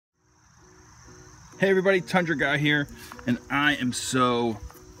Hey everybody, Tundra Guy here, and I am so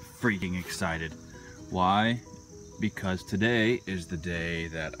freaking excited. Why? Because today is the day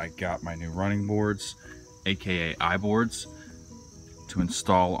that I got my new running boards, aka Iboards, to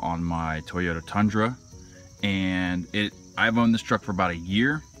install on my Toyota Tundra. And I've owned this truck for about a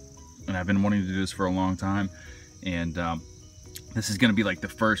year, and I've been wanting to do this for a long time. And this is going to be like the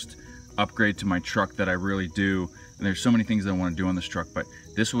first upgrade to my truck that I really do. And there's so many things I want to do on this truck, but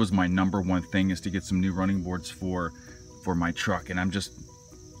this was my #1 thing, is to get some new running boards for my truck. And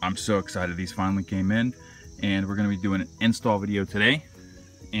I'm so excited these finally came in, and we're going to be doing an install video today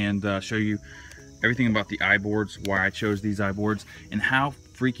and show you everything about the Iboards, why I chose these Iboards, and how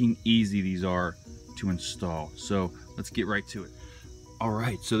freaking easy these are to install. So let's get right to it. All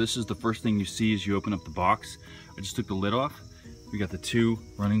right, so this is the first thing you see as you open up the box. I just took the lid off. We got the 2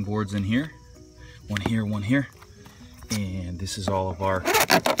 running boards in here, one here, one here. And this is all of our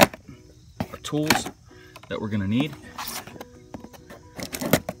tools that we're gonna need.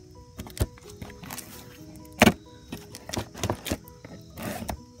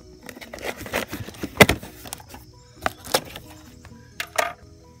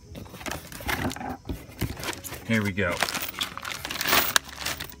 Here we go.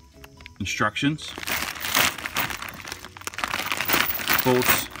 Instructions.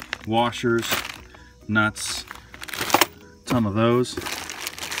 Bolts, washers, nuts, ton of those.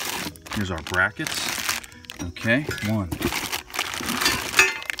 Here's our brackets. Okay, 1,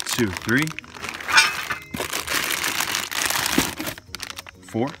 2, 3,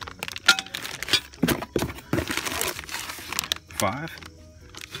 4, 5,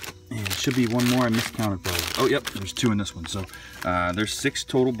 and it should be one more. I miscounted probably. Oh, yep, there's 2 in this one. So there's 6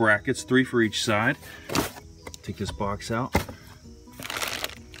 total brackets, 3 for each side. Take this box out.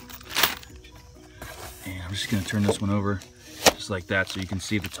 And I'm just gonna turn this one over just like that so you can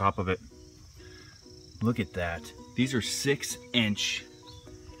see the top of it. Look at that. These are 6-inch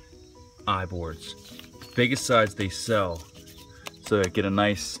Iboards. Biggest size they sell, so I get a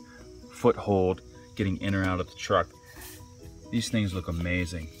nice foothold getting in or out of the truck. These things look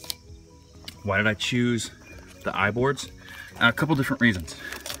amazing. Why did I choose the Iboards? A couple different reasons.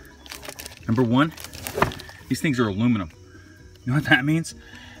 Number 1, these things are aluminum. You know what that means?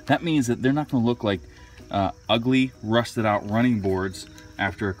 That means that they're not gonna look like ugly, rusted out running boards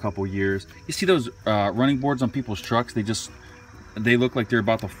after a couple years. You see those running boards on people's trucks, they look like they're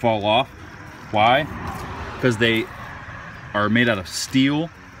about to fall off. Why? Because they are made out of steel.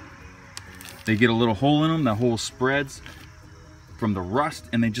 They get a little hole in them, that hole spreads from the rust,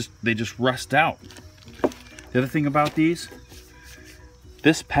 and they just rust out. The other thing about these,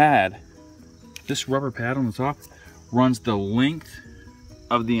 this rubber pad on the top runs the length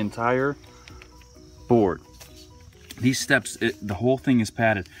of the entire board. These steps, the whole thing is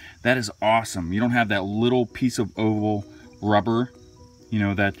padded. That is awesome. You don't have that little piece of oval rubber, you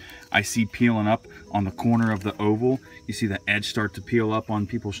know, that I see peeling up on the corner of the oval. You see the edge start to peel up on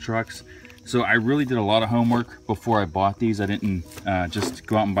people's trucks. So I really did a lot of homework before I bought these. I didn't just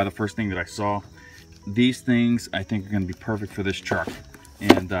go out and buy the first thing that I saw. These things I think are going to be perfect for this truck,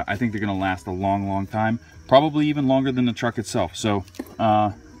 and I think they're going to last a long time, probably even longer than the truck itself. So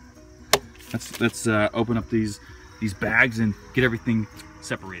let's open up these bags and get everything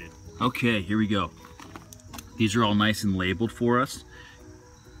separated. Okay, here we go. These are all nice and labeled for us.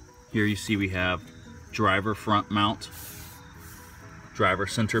 Here you see we have driver front mount, driver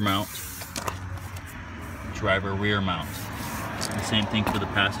center mount, driver rear mount. The same thing for the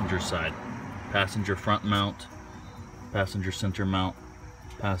passenger side. Passenger front mount, passenger center mount,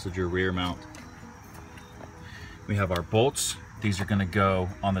 passenger rear mount. We have our bolts. These are going to go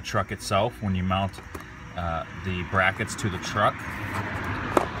on the truck itself when you mount the brackets to the truck.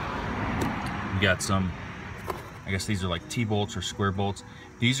 We got some, I guess these are like T-bolts or square bolts.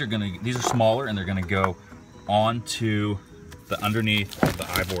 These are smaller, and they're going to go onto the underneath of the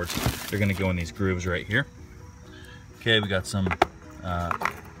Iboards. They're going to go in these grooves right here. Okay, we got some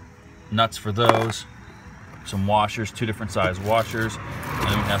nuts for those, some washers, 2 different size washers, and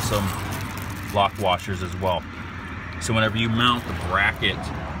then we have some lock washers as well. So whenever you mount the bracket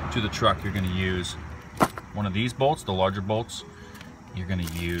to the truck, you're going to use one of these bolts, the larger bolts. You're going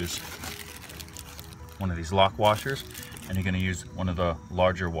to use one of these lock washers, and you're going to use one of the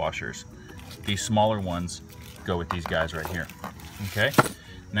larger washers. These smaller ones go with these guys right here. Okay,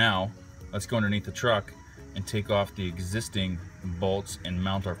 now let's go underneath the truck and take off the existing bolts and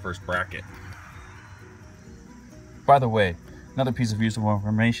mount our first bracket. By the way, another piece of useful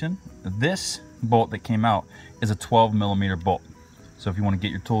information, this bolt that came out is a 12mm bolt. So if you want to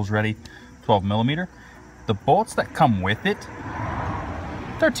get your tools ready, 12mm. The bolts that come with it,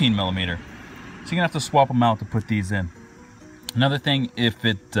 13mm. you're gonna have to swap them out to put these in. Another thing, if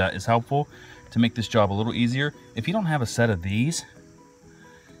it is helpful to make this job a little easier, if you don't have a set of these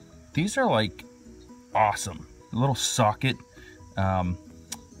are like awesome. A little socket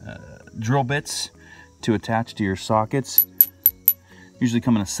drill bits to attach to your sockets. Usually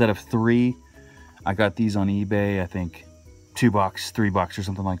come in a set of 3. I got these on eBay, I think $2, $3 or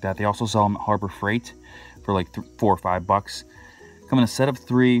something like that. They also sell them at Harbor Freight for like $4 or $5. Come in a set of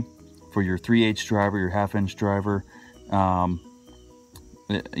 3 for your 3/8 driver, your 1/2-inch driver,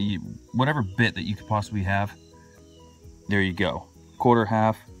 whatever bit that you could possibly have. There you go. 1/4,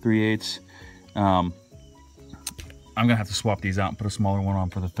 1/2, 3/8. I'm gonna have to swap these out and put a smaller one on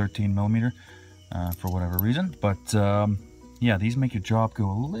for the 13mm for whatever reason. But yeah, these make your job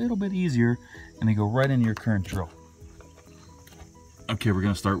go a little bit easier, and they go right into your current drill. Okay, we're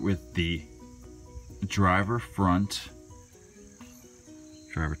gonna start with the driver front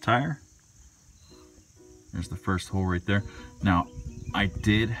driver tire. There's the first hole right there. Now, I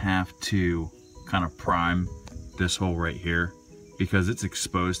did have to kind of prime this hole right here because it's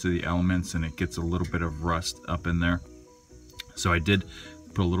exposed to the elements and it gets a little bit of rust up in there. So I did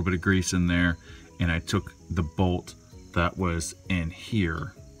put a little bit of grease in there, and I took the bolt that was in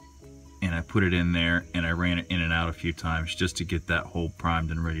here and I put it in there, and I ran it in and out a few times just to get that hole primed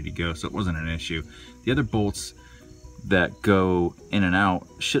and ready to go, so it wasn't an issue. The other bolts that go in and out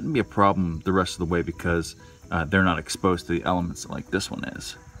shouldn't be a problem the rest of the way because they're not exposed to the elements like this one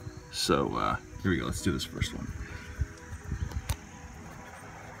is. So here we go, let's do this first one.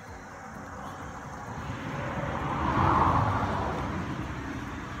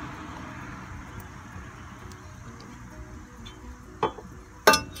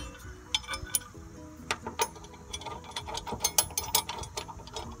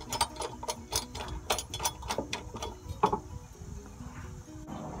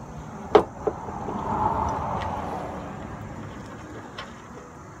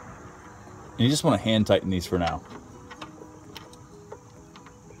 You just want to hand tighten these for now.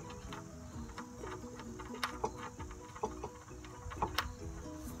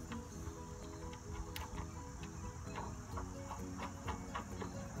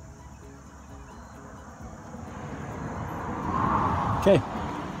 Okay,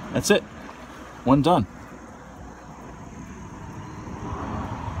 that's it. One done.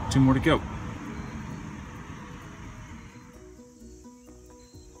 2 more to go.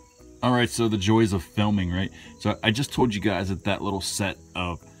 Alright, so the joys of filming, right? So I just told you guys that that little set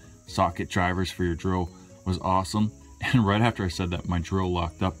of socket drivers for your drill was awesome. And right after I said that, my drill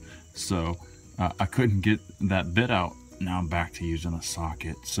locked up. So I couldn't get that bit out. Now I'm back to using a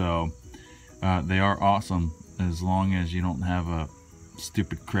socket. So they are awesome as long as you don't have a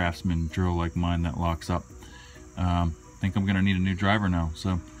stupid Craftsman drill like mine that locks up. I think I'm going to need a new driver now.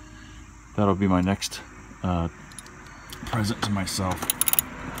 So that'll be my next present to myself.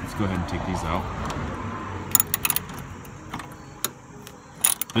 Let's go ahead and take these out.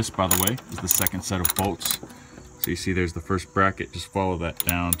 This, by the way, is the second set of bolts. So you see there's the first bracket. Just follow that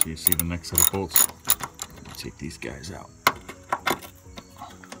down till you see the next set of bolts. Take these guys out.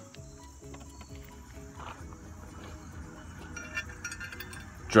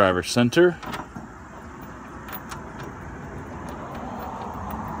 Driver center.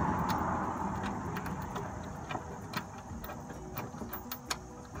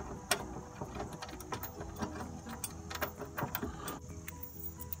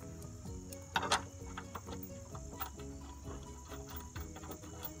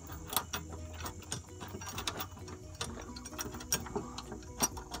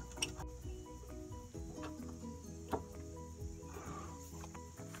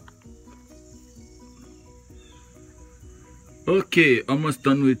 Okay, almost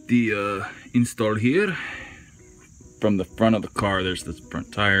done with the install here. From the front of the car, there's this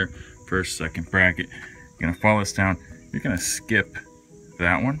front tire, first, second bracket. You're gonna follow this down. You're gonna skip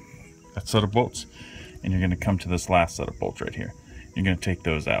that one, that set of bolts, and you're gonna come to this last set of bolts right here. You're gonna take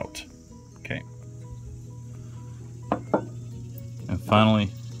those out, okay? And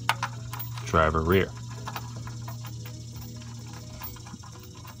finally, driver rear.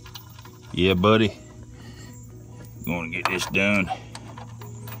 Yeah, buddy. Going to get this done.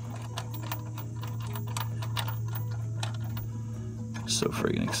 So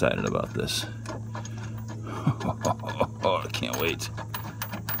freaking excited about this. Oh, I can't wait.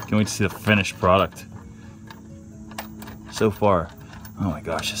 Can't wait to see the finished product. So far, oh my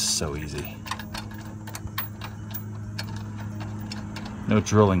gosh, it's so easy. No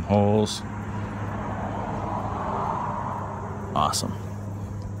drilling holes. Awesome.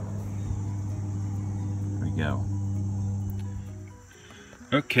 There we go.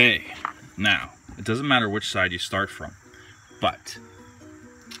 Okay, Now, it doesn't matter which side you start from, but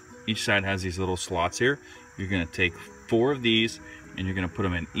each side has these little slots here. You're gonna take 4 of these and you're gonna put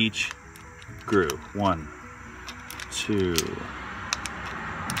them in each groove. 1, 2, 3,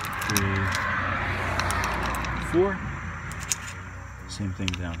 4. Same thing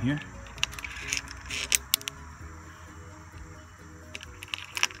down here.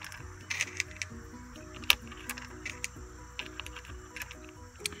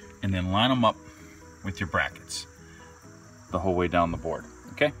 And then line them up with your brackets the whole way down the board,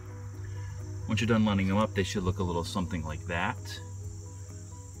 okay? Once you're done lining them up, they should look a little something like that.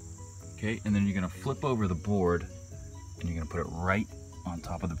 Okay, and then you're gonna flip over the board and you're gonna put it right on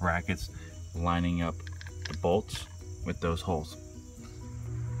top of the brackets, lining up the bolts with those holes.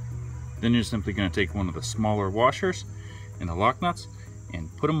 Then you're simply gonna take one of the smaller washers and the lock nuts and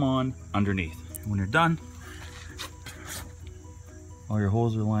put them on underneath. And when you're done, all your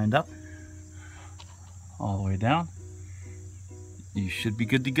holes are lined up all the way down, you should be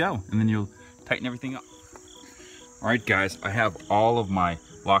good to go. And then you'll tighten everything up. All right, guys, I have all of my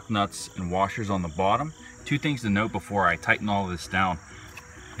lock nuts and washers on the bottom. 2 things to note before I tighten all of this down.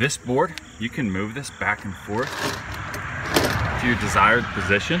 This board, you can move this back and forth to your desired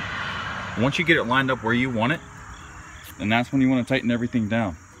position. Once you get it lined up where you want it, then that's when you want to tighten everything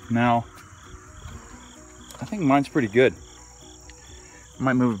down. Now, I think mine's pretty good. I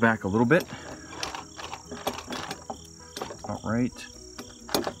might move it back a little bit. About right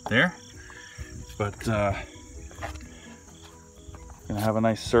there. But gonna have a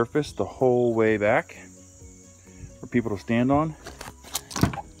nice surface the whole way back for people to stand on.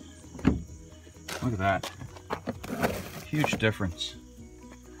 Look at that. Huge difference.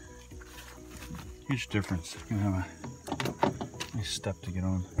 Huge difference. Gonna have a nice step to get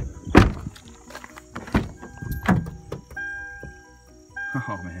on.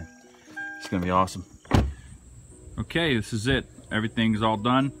 Oh man, it's gonna be awesome. Okay, this is it. Everything's all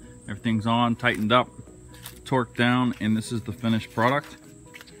done. Everything's on, tightened up, torqued down, and this is the finished product.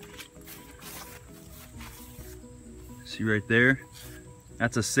 See right there?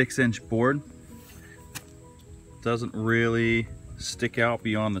 That's a 6-inch board. Doesn't really stick out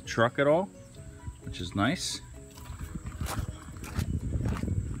beyond the truck at all, which is nice.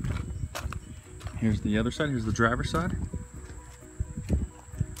 Here's the other side. Here's the driver's side.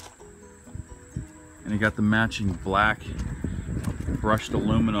 And I got the matching black brushed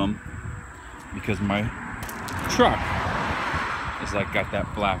aluminum because my truck is like got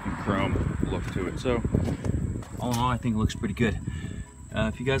that black and chrome look to it. So all in all, I think it looks pretty good.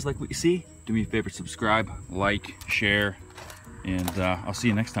 If you guys like what you see, do me a favor, subscribe, like, share, and I'll see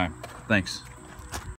you next time. Thanks.